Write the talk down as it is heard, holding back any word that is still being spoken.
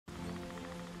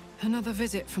Another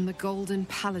visit from the Golden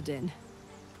Paladin.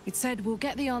 It said we'll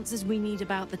get the answers we need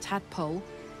about the tadpole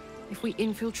if we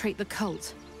infiltrate the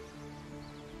cult.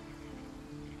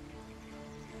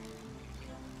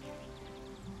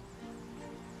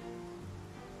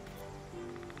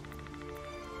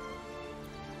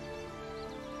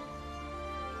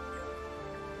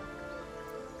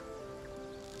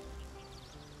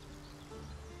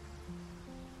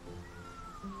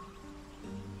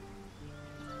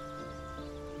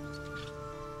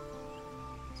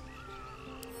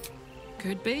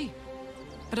 Could be,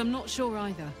 but I'm not sure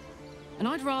either. And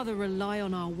I'd rather rely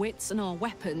on our wits and our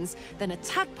weapons than a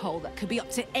tadpole that could be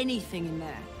up to anything in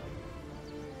there.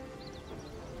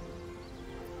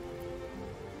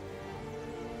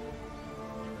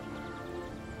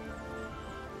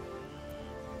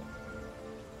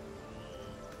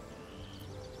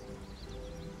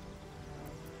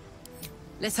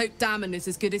 Let's hope Damon is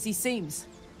as good as he seems.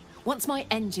 Once my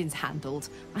engine's handled,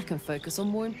 I can focus on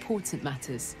more important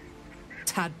matters.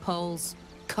 Tadpoles,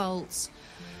 cults,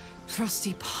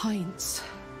 frosty pints.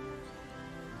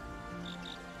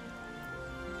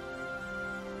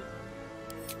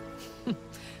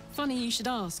 Funny you should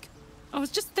ask. I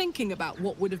was just thinking about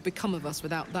what would have become of us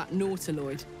without that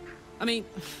nautiloid. I mean,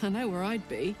 I know where I'd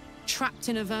be. Trapped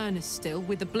in Avernus still,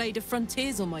 with the Blade of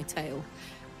Frontiers on my tail.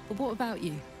 But what about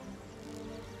you?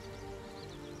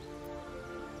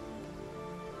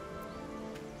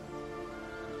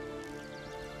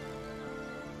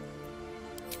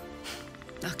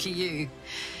 Lucky you.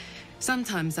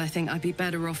 Sometimes I think I'd be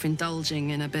better off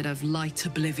indulging in a bit of light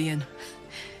oblivion.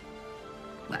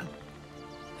 Well,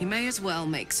 we may as well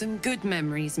make some good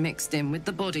memories mixed in with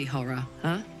the body horror,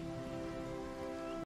 huh?